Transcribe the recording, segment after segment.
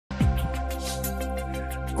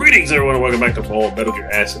Greetings, everyone, and welcome back to Fall Metal Gear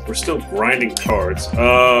Acid. We're still grinding cards.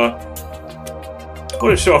 I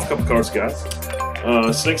want to show off a couple cards, guys.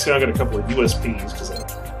 Snake's got a couple of USPs because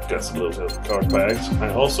I got some of those out of the card packs. I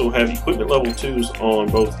also have equipment level 2s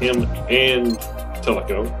on both him and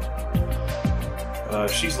Teleco.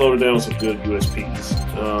 She's loaded down with some good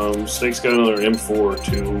USPs. Snake's got another M4 or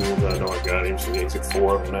 2 that I know I got him, so he's got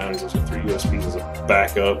 4 of them now. He's got 3 USPs as a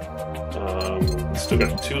backup. Still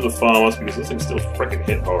got 2 of the FAMAs because this thing's still freaking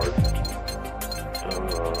hit hard.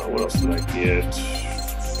 What else did I get?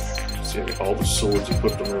 See, I got all the swords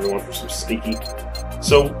equipped on everyone for some sneaky.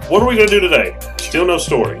 So, what are we going to do today? Still no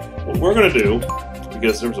story. What we're going to do,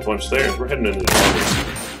 because there was a bunch there, is we're heading into the Armory.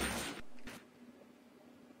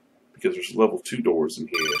 Because there's level 2 doors in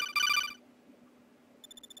here.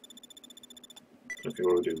 Okay,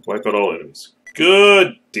 what do we do? Wipe out all enemies.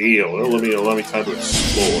 Good deal. It'll allow me time to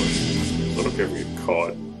explore. I don't care if we get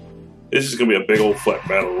caught. This is going to be a big old flat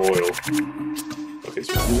battle royal. Okay,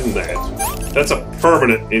 so we're using that. That's a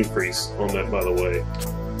permanent increase on that, by the way.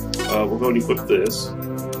 We'll go and equip this.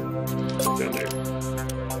 Down there.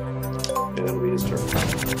 And that'll be his turn.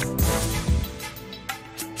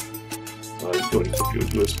 You go and equip your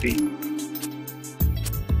USP.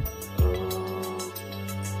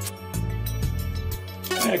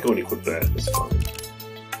 Go and equip that. That's fine.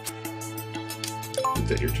 Make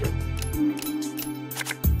that your turn.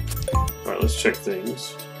 Alright, let's check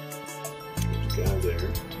things. There's a guy there.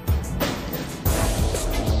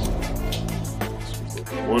 So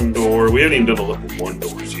one door. We haven't even done the level 1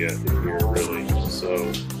 doors yet in here, really.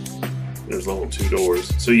 So, there's level 2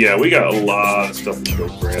 doors. So, yeah, we got a lot of stuff to go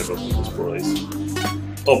grab up in this place.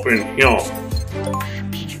 Up in here.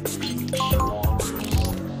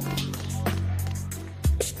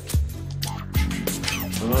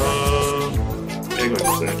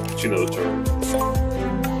 Get you another turn.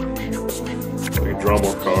 We can draw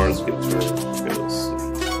more cards, get a turn. Okay, let's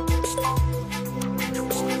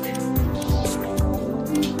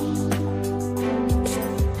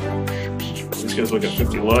see. These guys look at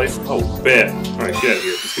 50 life. Oh, bet. Alright, get out of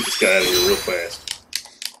here. Let's get this guy out of here real fast.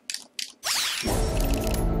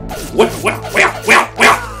 What?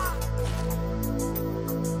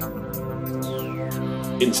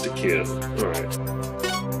 Insta-kill. Alright.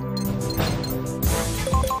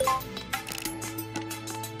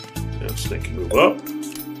 Snake can move up.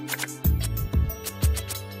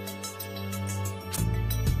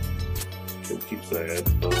 Can keep that.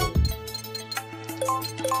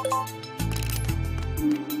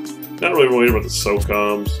 Not really worried about the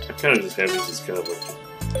SOCOMs. I kind of just have these as kind of a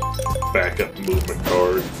backup movement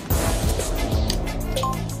card.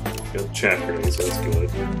 Got chat grenades, so that's good.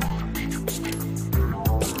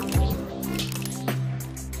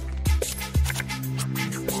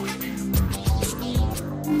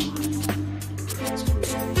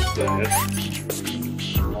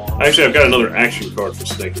 Actually, I've got another action card for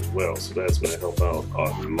Snake as well, so that's going to help out a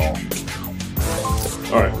lot.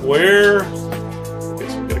 Alright, where... Okay,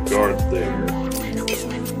 so we've got a guard there.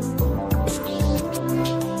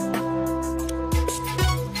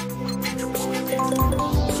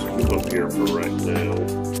 So move up here for right now.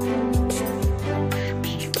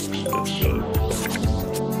 That's good.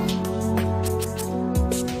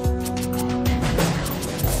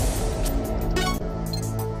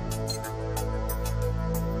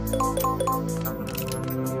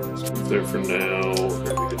 There for now,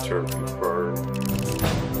 and we can turn confirm.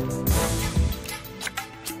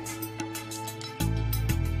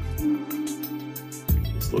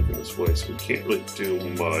 He's looking this way, so we can't really do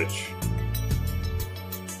much.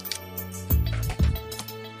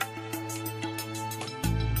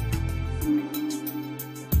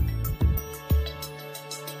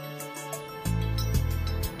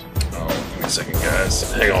 Oh, give me a second,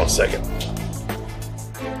 guys. Hang on a second.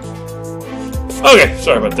 Okay,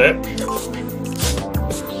 sorry about that. Here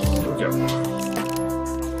we go.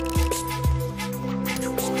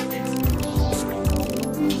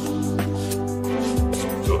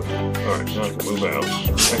 Good. Alright, now I can move out.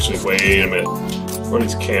 Actually, wait a minute. Where are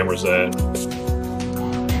these cameras at? There's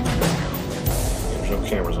no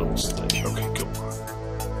cameras on this thing. Okay, go.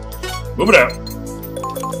 Move it out.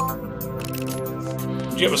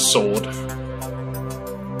 Do you have a sword?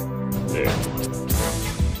 There.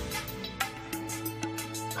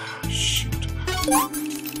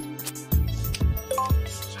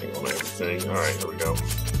 Hang on everything. Alright, here we go.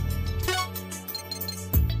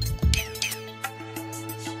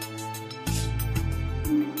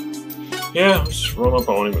 Yeah, let's just run up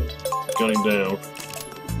on him and gun him down.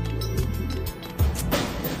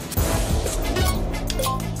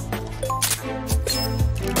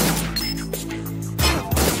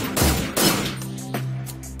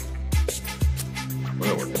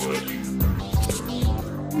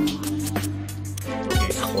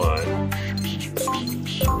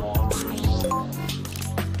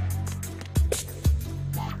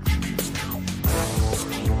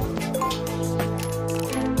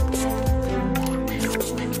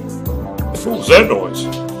 that noise?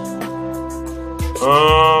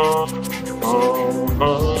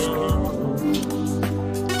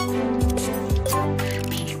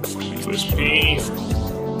 USB.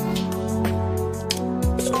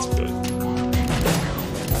 That's good.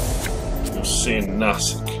 You're seeing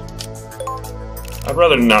nothing. I'd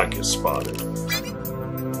rather not get spotted.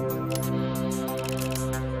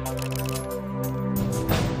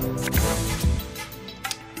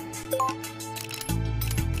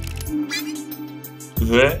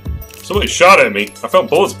 That? Somebody shot at me. I felt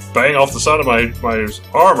bullets bang off the side of my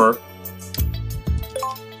armor.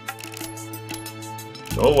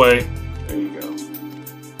 Go away. There you go.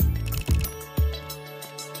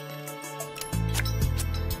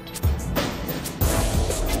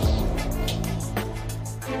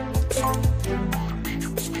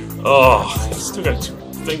 Oh, he's still got 2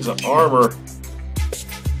 things of armor.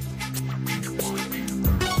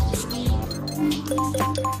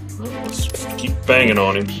 Let's keep banging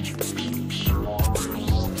on him.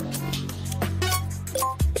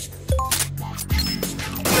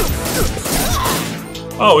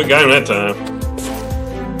 Oh, we got him that time.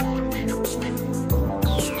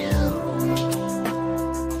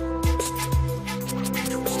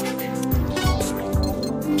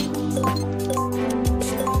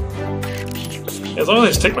 As long as I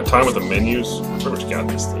just take my time with the menus, I pretty much got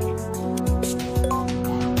this thing.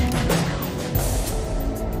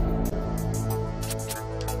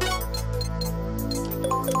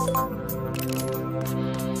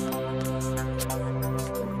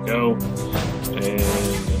 Go. And then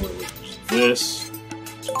we'll use this.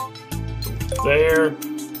 There.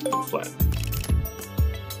 And flat.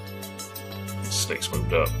 The snake's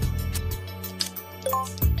moved up.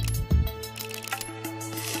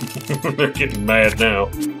 They're getting mad now.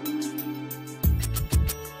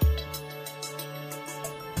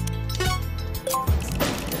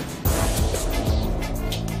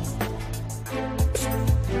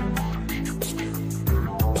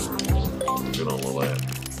 Good on all that.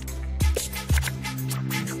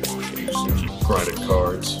 Okay, just gonna keep grinding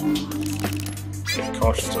cards. Okay,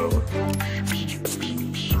 caution's over.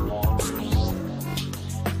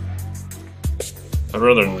 I'd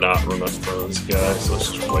rather not run up in front of this guy, so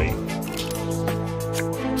let's just wait.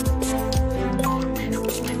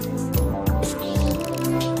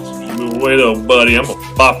 Just move away though, buddy. I'm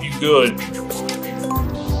gonna pop you good. Oops.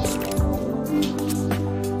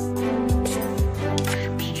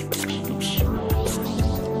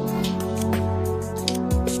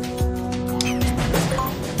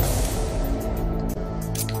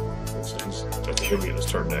 I think he'll get his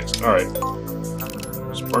turn next. Alright.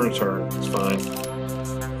 Just burn a turn. It's fine.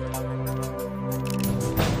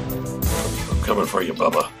 Coming for you,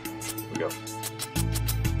 Bubba. Here we go.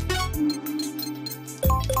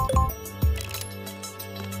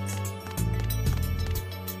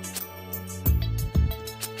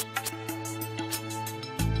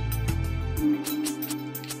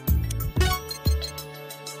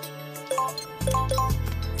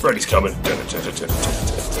 Freddy's coming.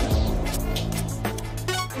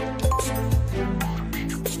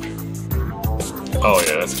 Oh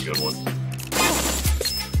yeah, that's a good one.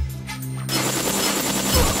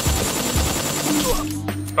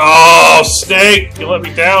 Oh, Snake! You let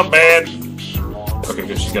me down, man! Okay,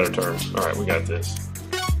 good. She's got her turn. Alright, we got this.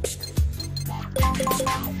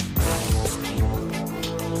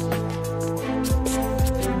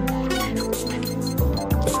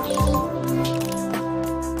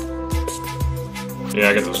 Yeah,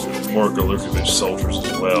 I got those more Galukovich soldiers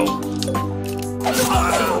as well.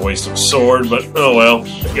 Kind of a waste of a sword, but oh well.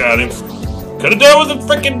 I got him. Could have done with a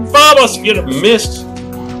freaking Vamos if you'd have missed.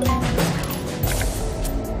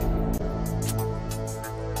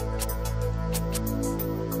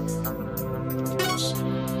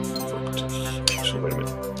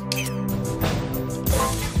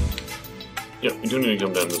 Yep, we do need to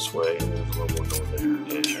come down this way, and there's a little more going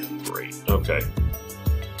there. Yeah, great. Okay.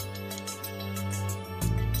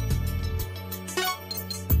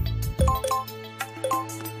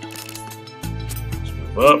 Let's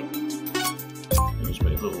move up. Use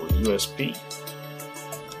my little USB.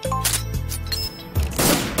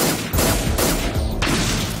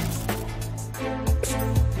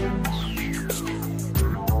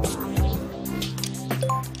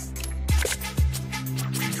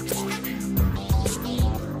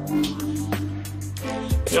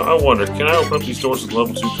 You know, I wonder, can I open up these doors with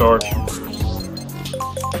level 2 card?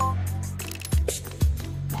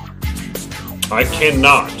 I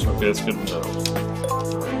cannot. Okay, that's good to know.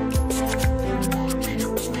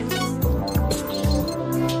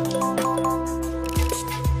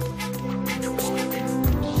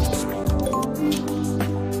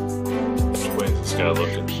 Which way guy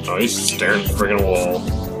looking? Oh, he's staring at the friggin' wall.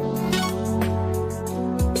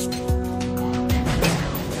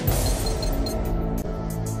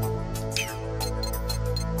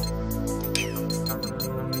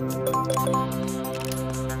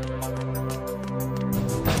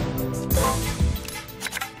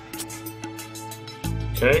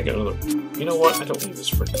 Okay, got another. You know what? I don't need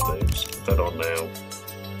this freaking thing. Just put that on now.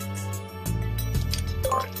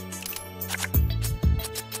 Alright.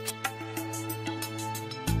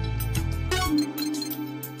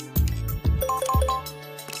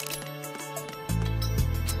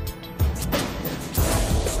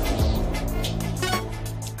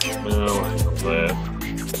 No, hang on that.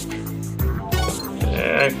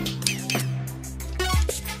 Okay.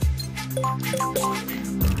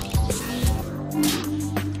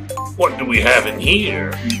 What do we have in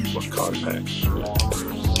here? What card pack?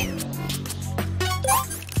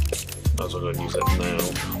 Might as well go and use that now.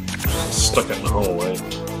 Just stuck it in the hallway.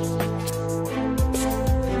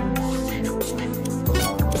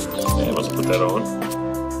 Yeah, let's put that on.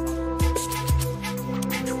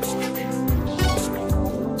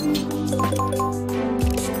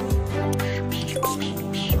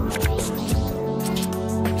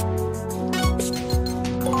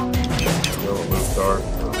 Remove card.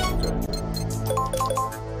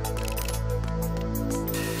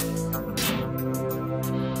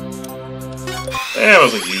 Yeah, I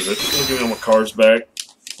was gonna use it. Let me give me all my cards back.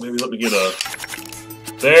 Maybe let me get a.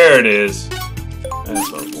 There it is.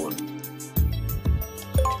 That's what I was wanting.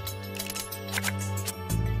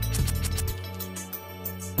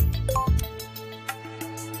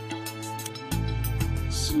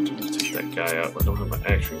 So I'm gonna take that guy out. I don't have my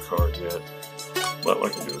action card yet. But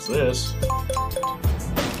what I can do is this.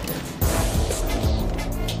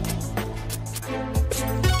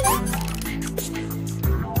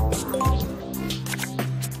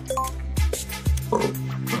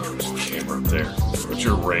 There's a camera up there. What's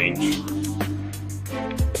your range?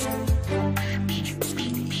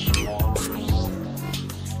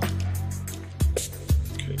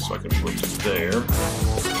 Okay, so I can move to there.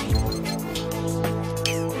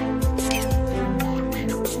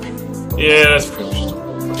 Yeah, that's pretty much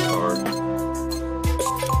just a card.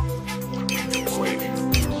 Wait.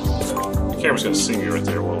 The camera's gonna see me right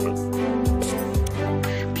there, won't it?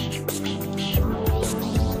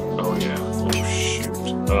 Oh, yeah. Oh, shoot.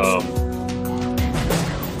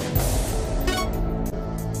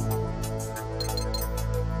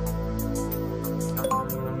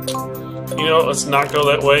 You know, let's not go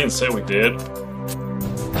that way and say we did.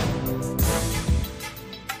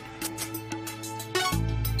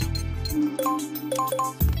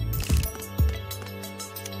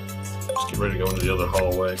 Just get ready to go into the other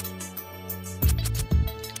hallway.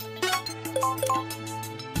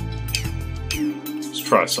 Let's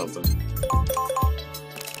try something.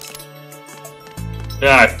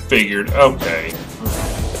 Yeah, I figured. Okay.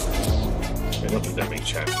 I don't need that many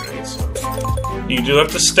chapter grenades, so. You do have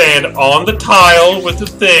to stand on the tile with the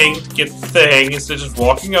thing to get the thing instead of just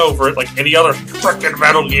walking over it like any other frickin'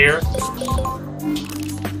 Metal Gear.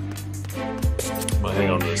 I'm gonna hang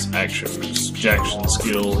on to this action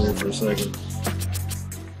skill here for a second.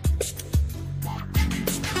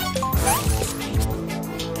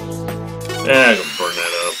 Yeah, I'm gonna burn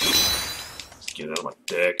that up. Let's get it out of my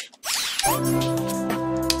deck.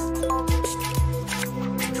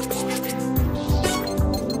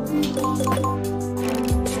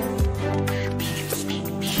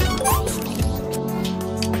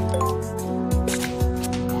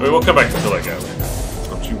 We'll come back to kill that guy later.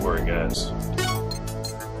 Don't you worry, guys.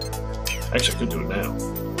 Actually, I could do it now.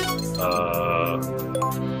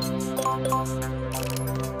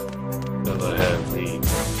 Then I have the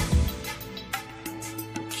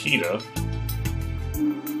Kita.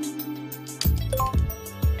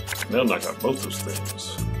 That'll knock out both those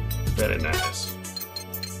things. Very nice.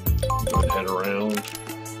 Go ahead and head around.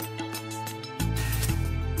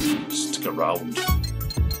 Stick around.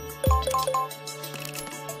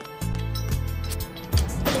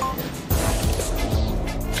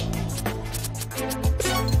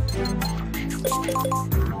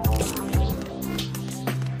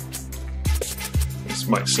 This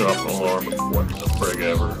might set off an alarm, but what the frig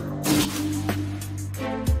ever.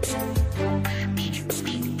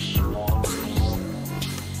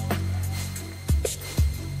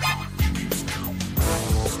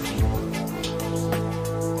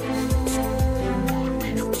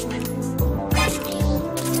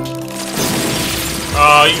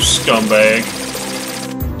 Aw, you scumbag.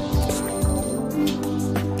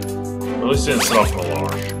 At least it didn't set off an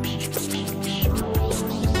alarm.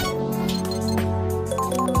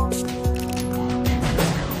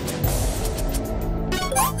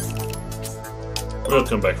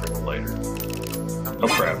 come back for them later. Oh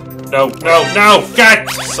crap. No, no, no! God!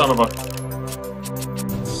 Son of a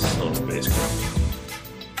biscuit.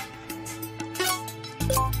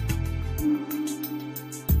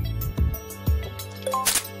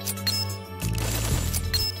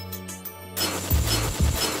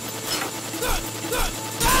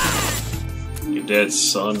 You're dead,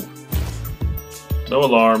 son. No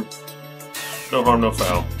alarm. No harm, no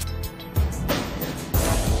foul.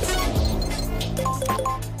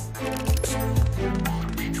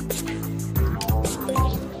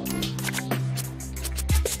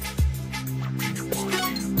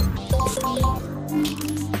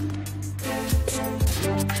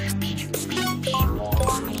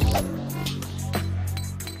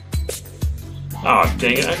 Oh,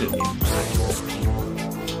 dang it, I didn't even say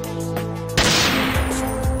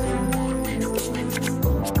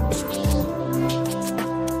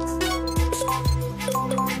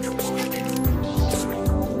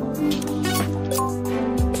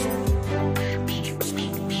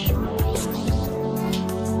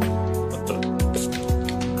What the?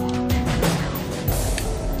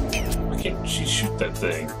 Why can't she shoot that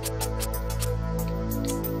thing?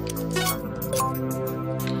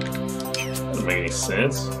 Doesn't make any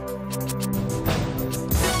sense.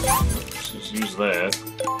 Just use that.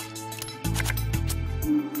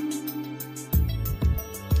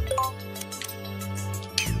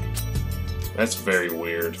 That's very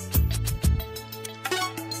weird.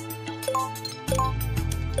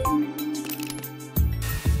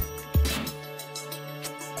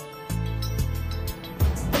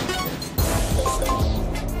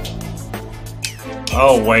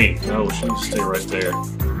 Oh wait, no, she needs to stay right there.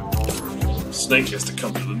 Snake has to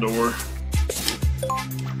come to the door.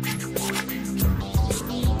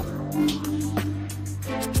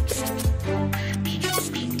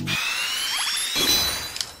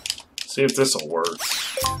 See if this'll work.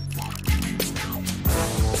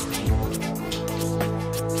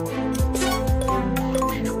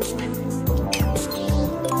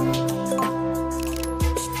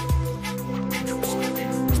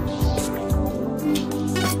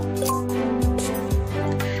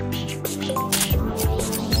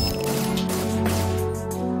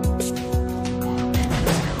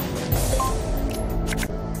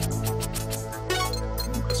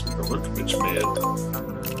 Look, bitch, man.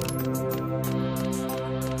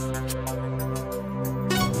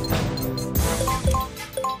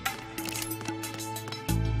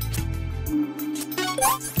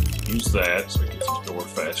 Use that so we can get to the door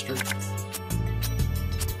faster.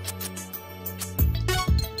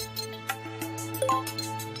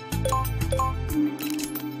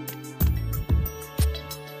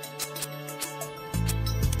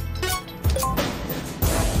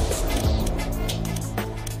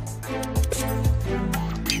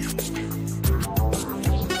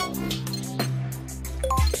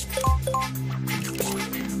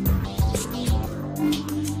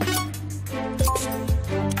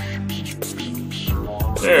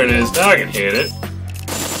 There it is, now I can hit it.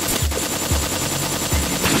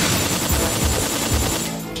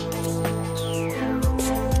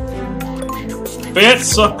 Bet,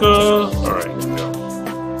 sucker!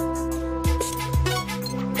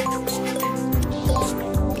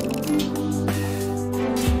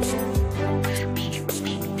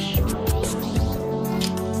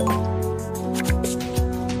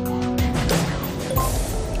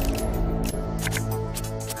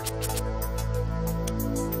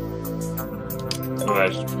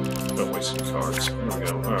 Alright, here we go. Don't waste any cards. Here we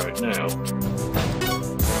go. Alright, now.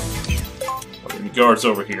 The guards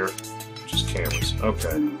over here. Just cameras.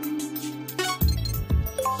 Okay.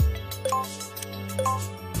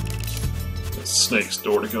 The snake's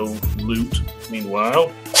door to go loot.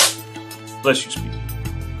 Meanwhile, bless you, Speedy.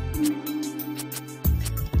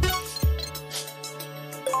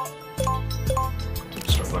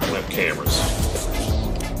 Start knocking up cameras.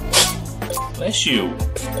 Bless you.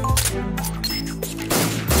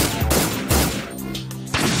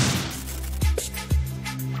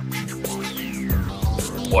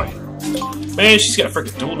 Boy. Man, she's got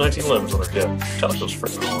freaking dual 1911s on her hip. Calico's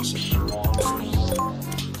freaking awesome.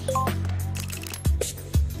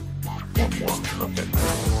 Okay.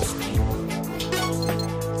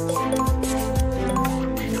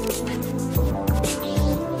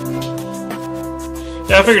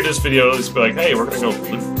 Yeah, I figured this video would at least be like, hey, we're gonna go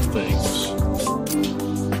loot things.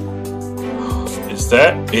 Is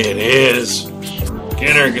that? It is! Get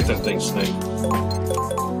in there and get that thing, Snake.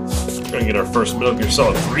 We're gonna get our first Metal Gear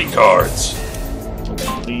Solid 3 cards. Oh,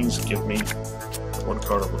 please give me one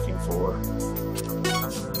card I'm looking for.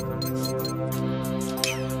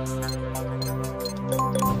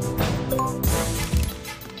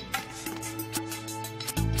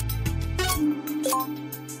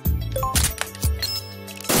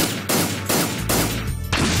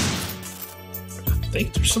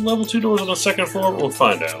 think there's some level 2 doors on the second floor, but we'll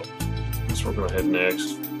find out. So we're gonna head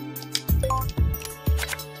next.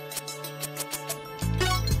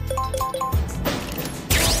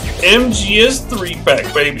 MGS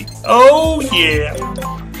 3-pack, baby. Oh yeah.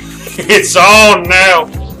 It's on now.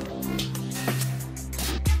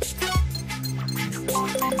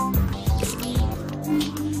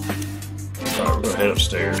 Alright, we're gonna head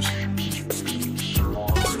upstairs.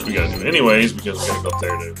 Which we gotta do anyways, because we gotta go up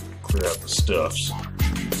there to clear out the stuffs.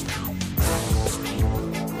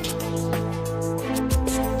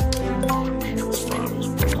 That's fine, we'll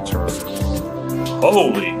just make a turn.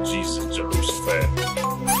 Holy Jesus, Jehoshaphat.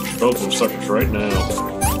 Both them suckers right now.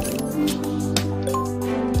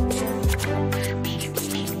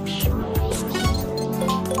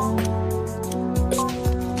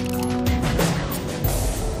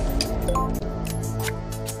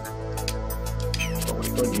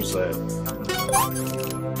 Use that.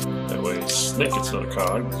 That way, Snake gets another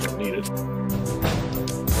card. We don't need it.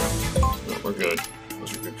 No, we're good.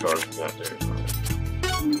 Those are good cards we got there. Right.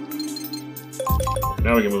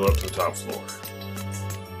 Now we can move up to the top floor.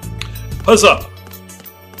 Huzzah!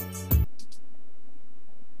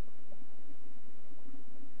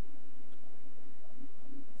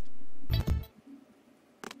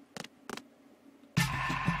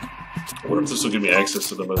 I wonder if this will give me access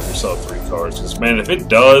to the Metal Gear Solid 3 cards. Because, man, if it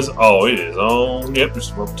does, oh, it is on. Yep,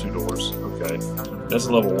 there's level 2 doors. Okay. That's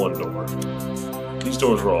a level 1 door. These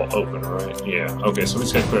doors are all open, right? Yeah. Okay, so we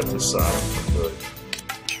just gotta clear up this side. Good.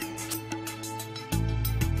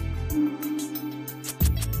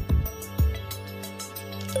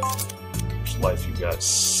 Which life you got?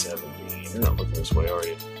 70. You're not looking this way, are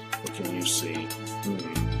you? What can you see?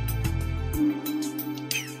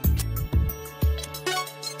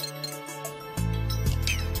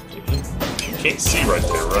 Can't see right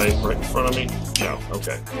there, right? Right in front of me? No,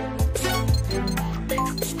 okay.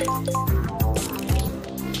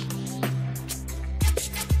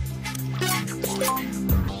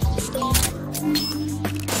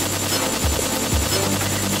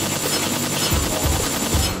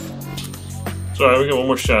 It's alright, we got one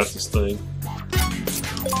more shot at this thing.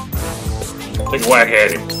 Take a whack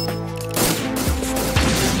at him.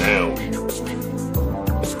 Down.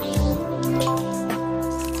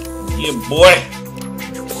 Yeah, boy.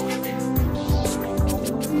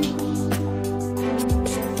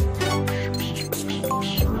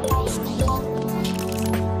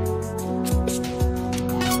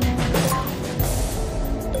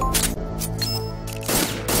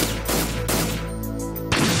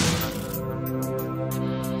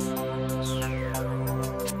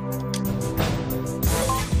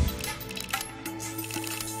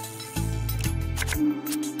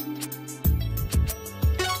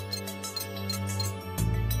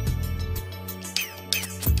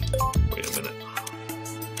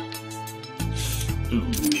 Ooh,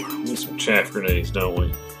 we need some chaff grenades, don't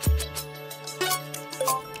we?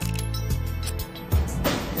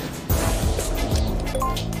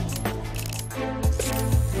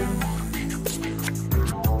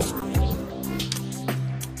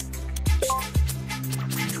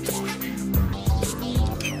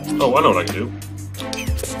 Oh, I know what I can do.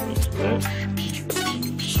 Do that.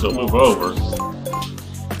 Still move over.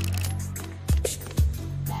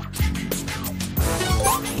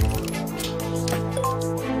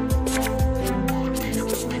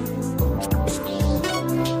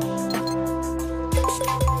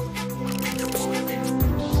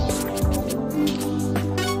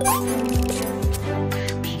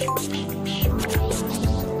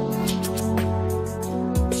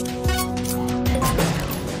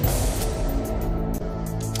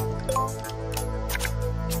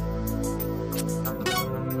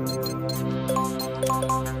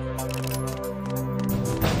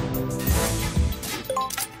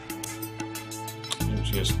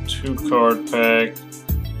 Just 2-card pack.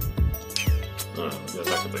 We gotta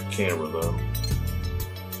knock at the camera though.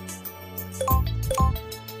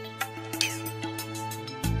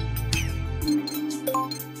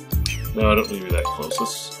 No, I don't need to be that close.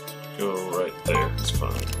 Let's go right there. That's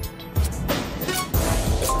fine.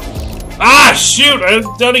 Ah, shoot! I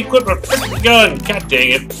done equipped my freaking gun. God dang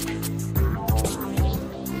it!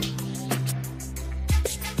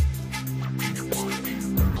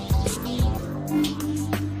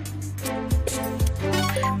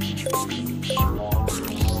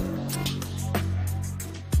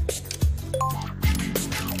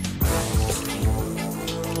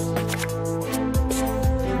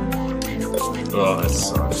 Oh, that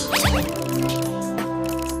sucks.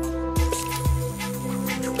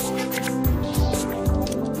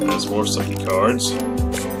 That's more sucky cards.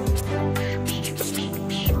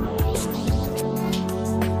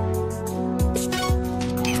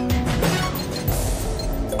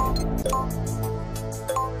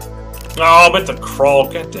 Oh, I'm at the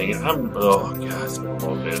crawl. God dang it. Oh, God, it's been a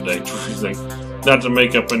long day today. Not to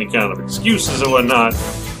make up any kind of excuses or whatnot,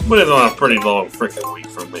 but it's on a pretty long freaking week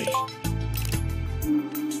for me.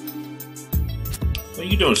 What are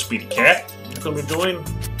you doing, Speedy Cat? You gonna be doing?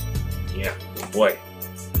 Yeah, good boy.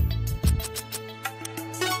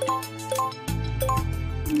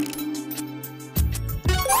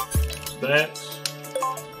 That.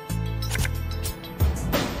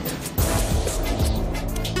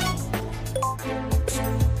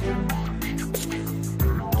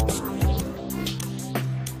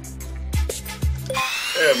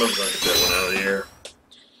 Yeah, I'm gonna get that one out of here.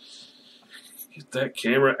 Get that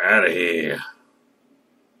camera out of here.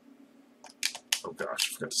 Oh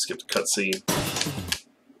gosh, I forgot to skip the cutscene.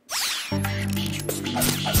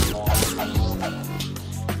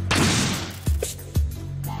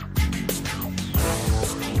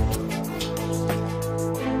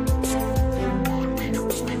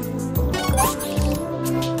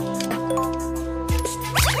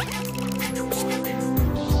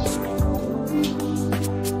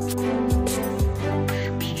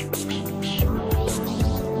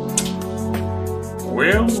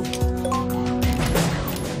 Well,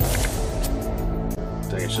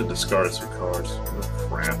 dang, I should discard some cards. Oh,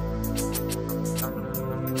 crap.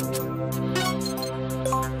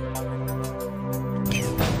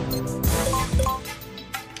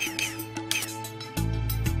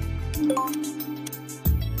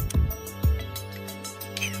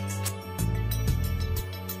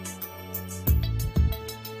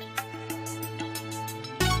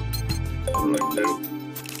 What do I do?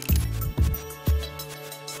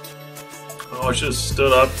 Oh, I should have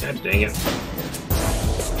stood up. God dang it.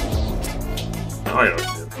 Oh, I don't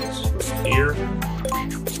do this. Here.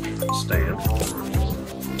 Stand.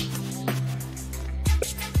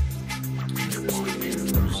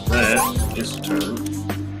 Use that. It's a turn.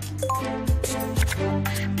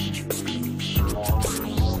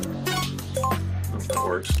 That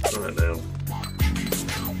works. Throw that down.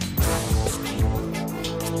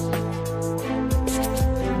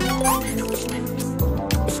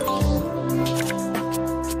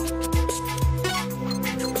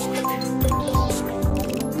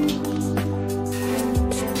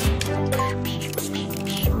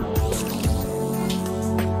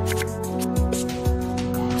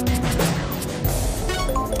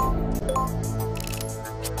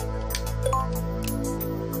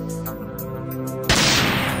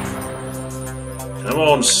 Come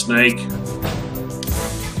on, snake.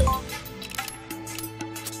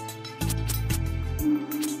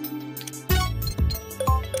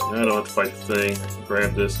 I don't have to fight the thing.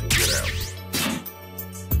 Grab this and get out.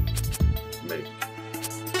 Maybe.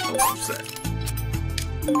 I'll use that.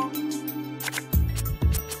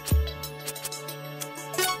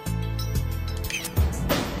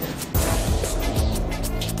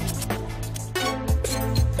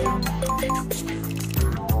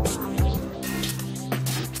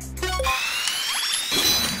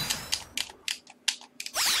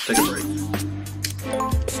 Take a break.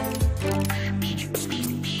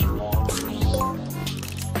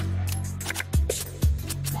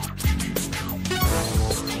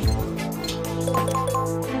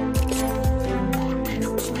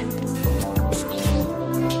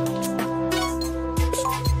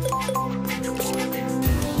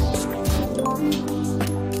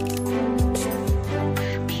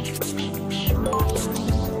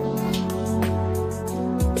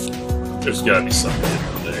 There's gotta be something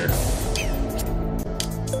in there.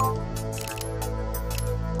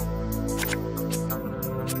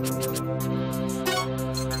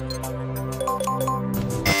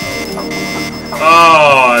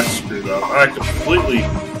 Oh, I screwed up. I completely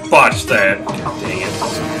botched that. God dang it.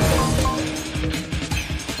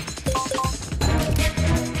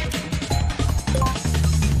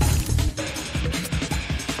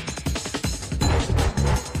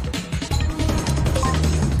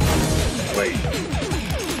 Wait.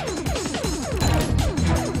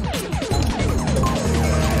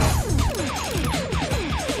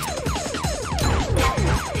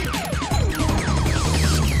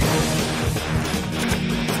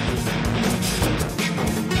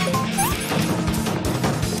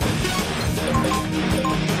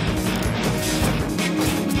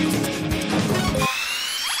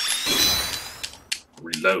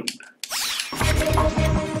 Reload.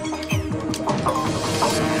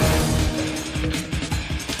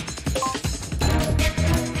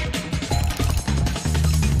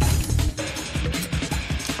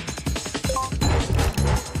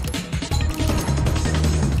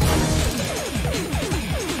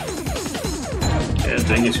 Yeah,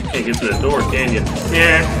 dang it, you can't get to the door, can you?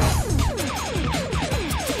 Yeah.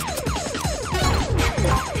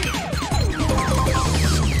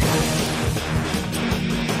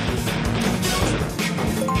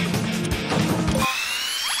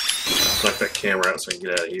 camera out so I can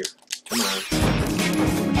get out of here. Come on.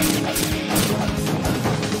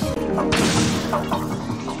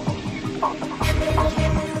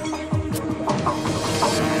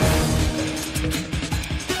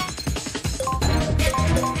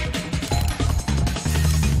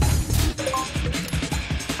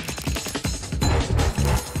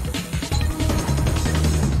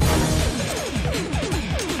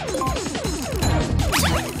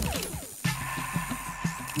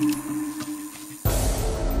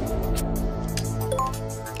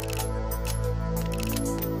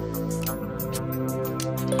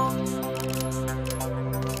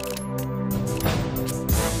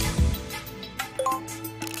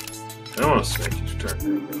 I want to snake you turn.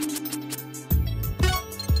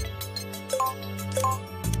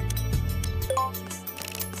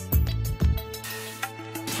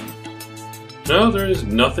 No, there is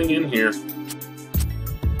nothing in here.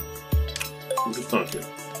 Who'd have thunk it?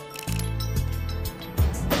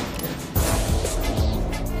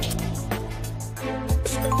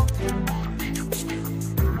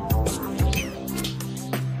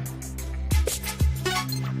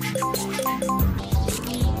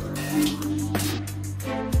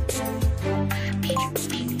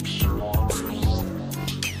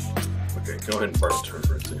 Go ahead and fire the turret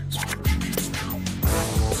right there.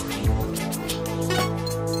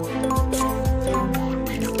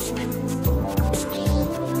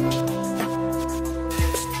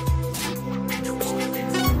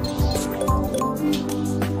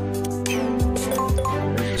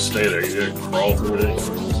 Just stay there. You gotta crawl through it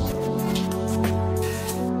anyway.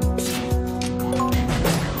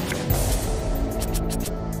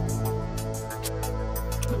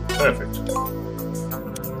 Perfect.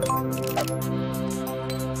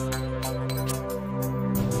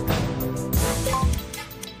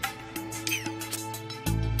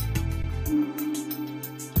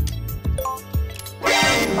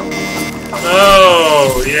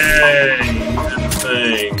 Oh, yay! Good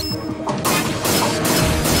thing.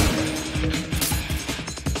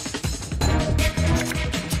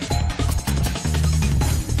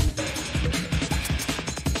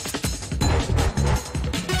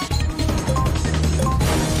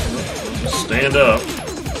 Stand up.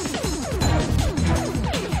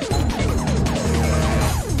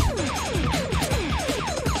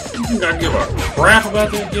 You think I give a crap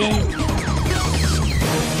about that game?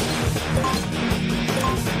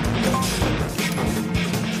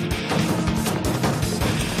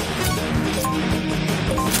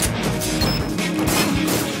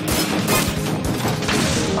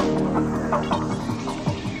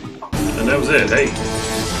 And that was it.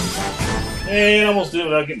 Hey, I almost did it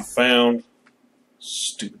without getting found.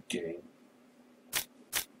 Stupid game.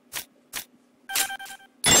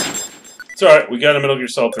 It's alright, we got a Metal Gear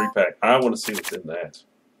Solid 3 pack. I want to see what's in that.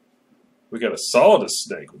 We got a Solidus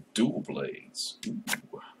snake with dual blades. Ooh.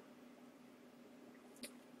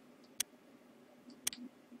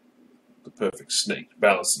 The perfect snake,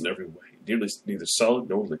 balanced in every way. Neither solid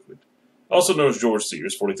nor liquid. Also known as George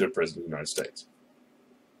Sears, 43rd President of the United States.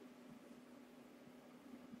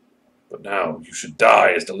 But now you should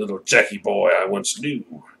die as the little Jackie boy I once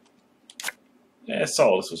knew. Yeah,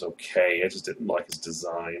 Solidus was okay. I just didn't like his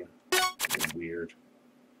design. It was weird.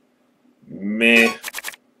 Meh.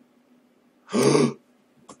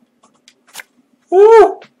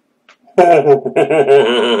 Woo!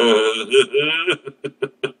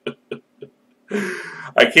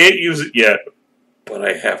 I can't use it yet, but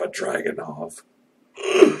I have a Dragonov.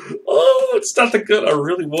 Oh, it's not the good I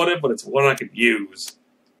really wanted, but it's one I could use.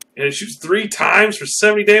 And it shoots 3 times for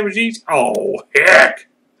 70 damage each? Oh, heck!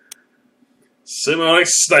 Semi-automatic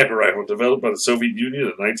sniper rifle developed by the Soviet Union in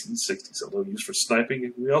the 1960s, although used for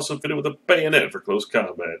sniping. We also fit it with a bayonet for close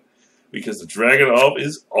combat, because the Dragonov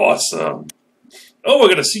is awesome. Oh, I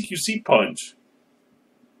got a CQC punch.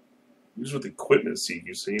 Used with equipment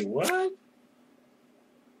CQC. What?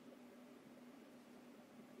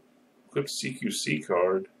 Equipped CQC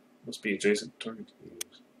card. Must be adjacent target to use.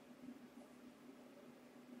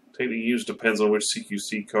 Technically used depends on which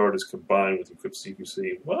CQC card is combined with equipped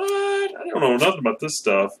CQC. What? I don't know nothing about this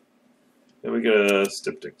stuff. Then we get a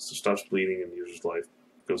styptic, so stops bleeding and user's life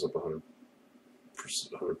goes up 100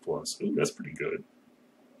 plus. Ooh, that's pretty good.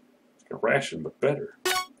 Like a ration, but better.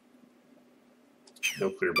 No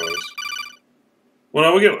clear bonus. Well,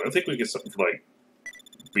 no, I think we get something for like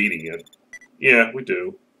beating it. Yeah, we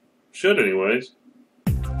do. Should anyways.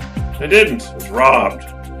 I didn't. I was robbed.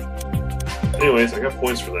 Anyways, I got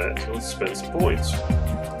points for that, so let's spend some points.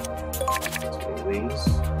 Let's one of these.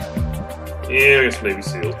 Yeah, I guess maybe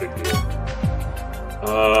seals, big deal.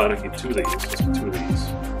 I can get 2 of these. Let's get 2 of these.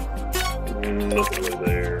 Nothing really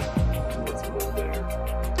there. Nothing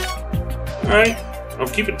Alright. I'm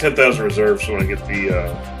keeping 10,000 reserves so when I get the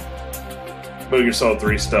Metal Gear Solid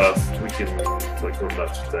 3 stuff, we can like go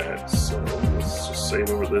nuts with that. So let's just save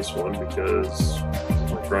over this one because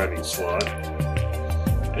it's my grinding slot.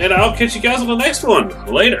 And I'll catch you guys on the next one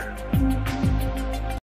later.